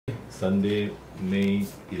Sunday, May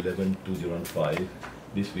 11, 2015.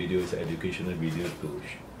 This video is an educational video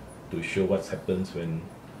to show what happens when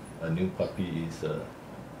a new puppy is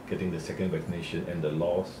getting the second vaccination and the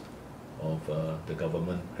laws of the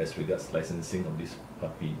government as regards licensing of this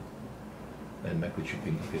puppy and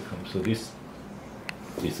microchipping. Okay, so this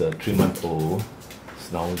is a 3-month-old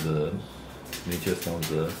schnauzer, miniature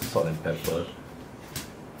schnauzer, salt and pepper.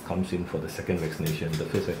 Comes in for the second vaccination. The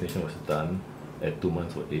first vaccination was done at 2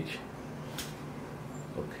 months of age.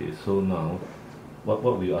 Okay, so now what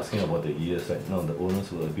we were asking about the ears right now, the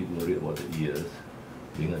owners were a bit worried about the ears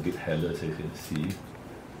being a bit hairless, as you can see.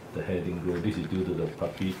 The hair didn't grow. This is due to the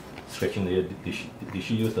puppy scratching the ear. Did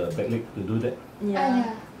she use the back leg to do that?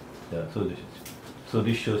 Yeah. Yeah, so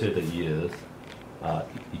this shows that the ears are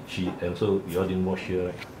itchy, and so you all didn't wash here,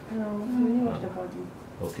 right? No, we only wash the body.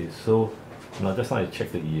 Okay, so now just now I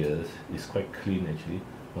checked the ears. It's quite clean actually.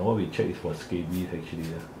 Now what we check is for scabies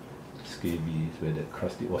actually. Scabies, where the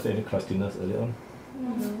crusty. Was there any crustiness earlier on?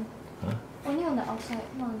 No. Huh? Only on the outside,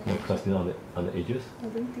 not on the No edges. crustiness on the edges? I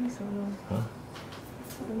don't think so, no. Huh?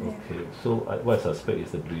 Okay, so what I suspect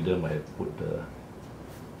is the breeder might have put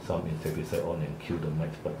some insecticide on and killed the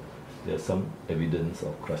mites, but there's some evidence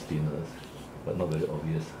of crustiness, but not very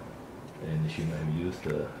obvious. And she might have used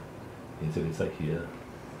the insecticide here,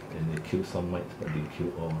 and they killed some mites, but they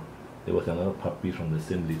killed all. There was another puppy from the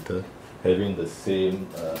same litter having the same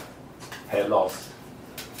hair loss,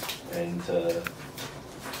 and so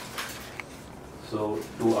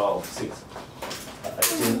 2 out of 6.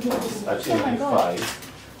 I've seen only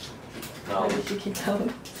 5. Now, Maybe she keep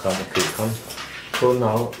down. come. So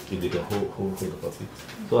now, if you can hold the puppy.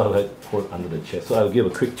 So I will hold under the chest. So I will give a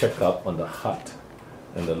quick checkup on the heart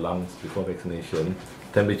and the lungs before vaccination.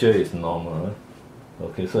 Temperature is normal.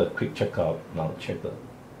 Okay, so a quick checkup. Now check the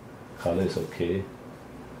color is okay.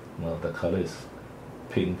 Now the color is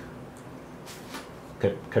pink.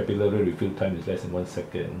 Capillary refill time is less than 1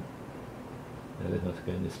 second. And less than 1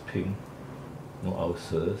 second is pink. No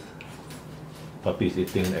ulcers. Puppy is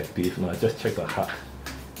eating active. Now just check the heart.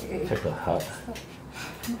 Check the heart.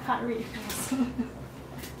 Heart rate fast.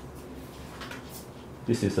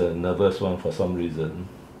 This is a nervous one for some reason.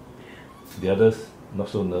 The others not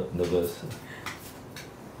so nervous,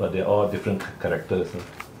 but they're all different characters.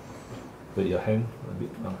 With your hand a bit.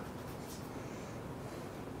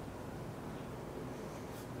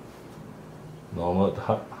 Normal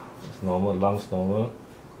heart, it's normal, lungs normal.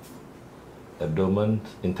 Abdomen,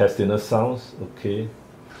 intestinal sounds, okay.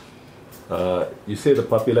 You say the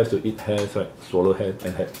puppy likes to eat hairs, right? Swallow hair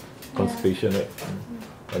and have constipation, right?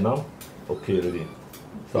 And now, okay already.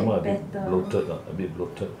 Some are a bit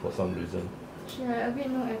bloated for some reason. She had a bit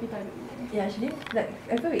no appetite to eat. Yeah, she didn't, like,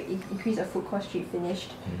 after we increased the food cost, she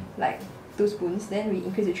finished like 2 spoons, then we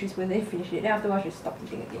increased to 3 spoons, then finished it. Then afterwards, she stopped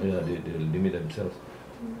eating again. Yeah, they limit themselves.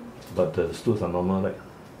 But the stools are normal, right?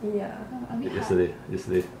 Yeah. A bit Yesterday.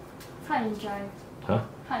 hard and dry. Huh?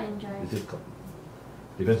 Hard and dry. Is it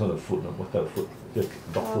depends on the food, what type of food? Is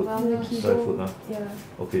it dog food? Wellness. Dry food, huh? Yeah.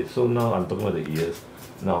 Okay, so now I'm talking about the ears.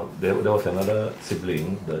 Now, there was another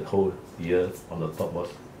sibling, the whole ear on the top was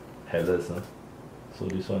hairless. Huh? So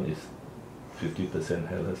this one is 50%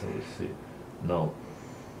 hairless, I would say. Now,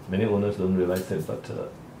 many owners don't realize that, but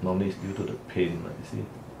normally it's due to the pain, you see.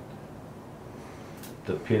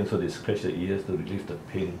 The pain, so they scratch the ears to relieve the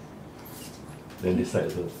pain. Then this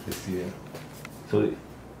side, so you see. So,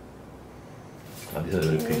 this is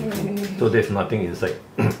very painful. So there's nothing inside.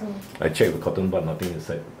 I checked the cotton bud, nothing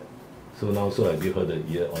inside. So now, I give her the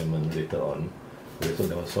ear ointment later on. Okay, so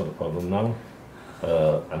that will solve the problem. Now,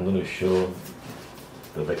 I'm going to show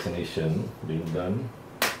the vaccination being done.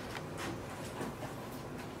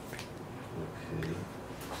 Okay.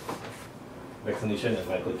 Vaccination and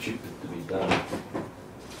microchip to be done.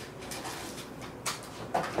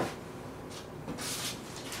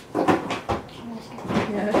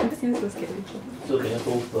 Yeah, she just seems so scary. So can you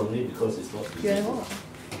hold firmly because it's not easy. You want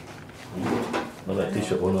Now I teach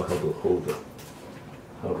your owner how to hold the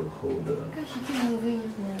Because she keep moving.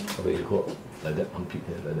 Yeah. okay, you hold like that armpit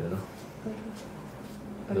here, like that, no?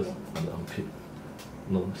 Okay. Just on the armpit.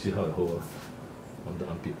 No, see how I hold on the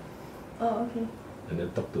armpit. Oh, okay. And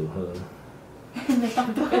then talk to her.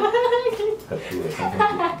 Talk to her. Have to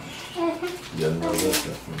sometimes you're nervous.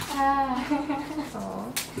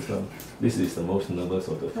 Oh. This is the most nervous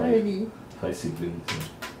of the Not really. 5 siblings.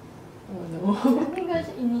 Oh no. Because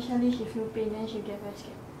initially she feel pain, then she get very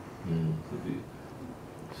scared. Could be.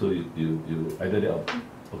 So you either that or,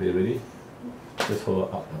 okay, ready? Just hold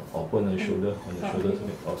her up, open her shoulder, on the shoulders,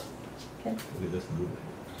 okay, pause. Okay. Okay, just do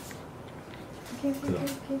that.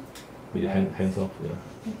 Okay. Put your hands off, yeah.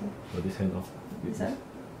 Okay. Put this hand off. This one?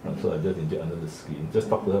 So I just inject under the skin. Just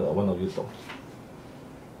talk to her, one of you talk.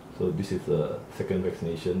 So this is the second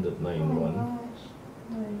vaccination, the 9-in-1.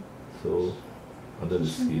 So under the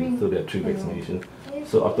skin, so there are 3 vaccinations.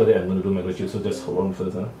 So after that I'm going to do microchip, so just hold on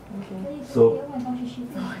first. Okay. So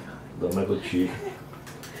the microchip,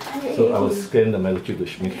 so I will scan the microchip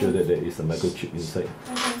to make sure that there is a microchip inside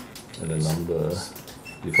and the number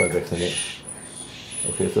before I vaccinate.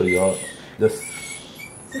 Okay, so you all just...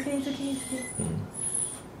 It's okay.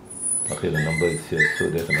 Okay, the number is here, so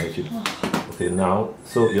there's a microchip. Okay, now,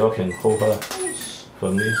 so you all can hold her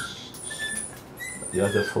firmly. You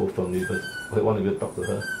all just hold firmly first. Okay, one of you talk to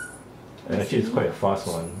her. And actually it's quite a fast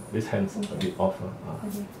one. This hand's a bit off.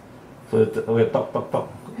 Okay. So, okay, talk. Talk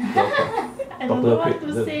to her quick.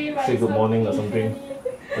 Say good morning or something.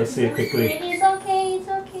 Let's say it quickly. It's okay.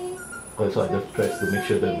 Okay, so I just press to make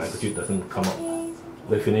sure that microchip doesn't come out.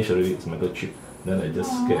 When I finish already, it's microchip. Then I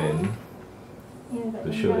just scan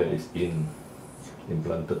to show that it's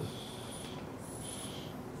implanted.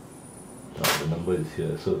 The number is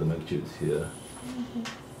here, so the microchip is here.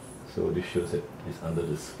 So this shows that it's under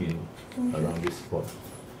the skin around this spot.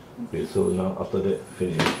 Okay, so now after that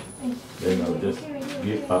finish, then I'll just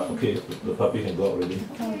give up. Okay, the puppy can go out already.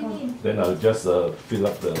 Then I'll just fill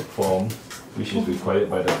up the form which is required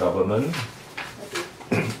by the government.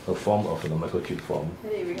 A form of the microchip form.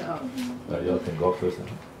 You all can go out first.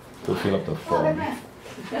 So fill up the form.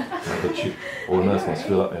 Microchip owners must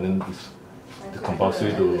fill up, and then it's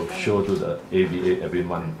compulsory to show to the AVA every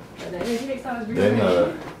month.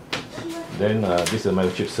 Then this is a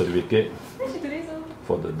microchip certificate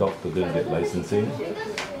for the dog to go and get licensing.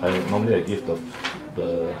 Normally I give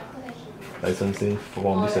the licensing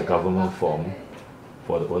form. This is a government form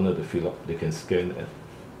for the owner to fill up. They can scan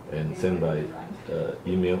and send by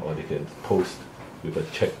email, or they can post with a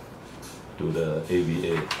check to the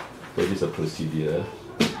AVA. So this is a procedure.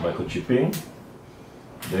 Microchipping.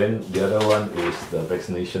 Then the other one is the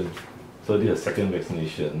vaccination. So this is the second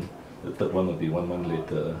vaccination. The third one will be 1 month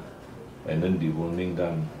later, and then deworming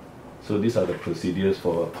done. So these are the procedures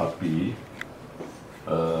for a puppy.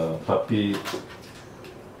 Puppy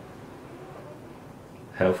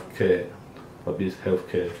healthcare. Puppies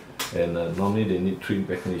healthcare, and normally they need 3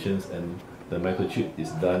 vaccinations, and the microchip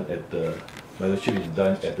is done at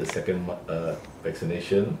the second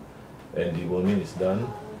vaccination, and deworming is done.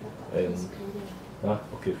 And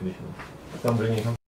okay, finish. Come bring it home.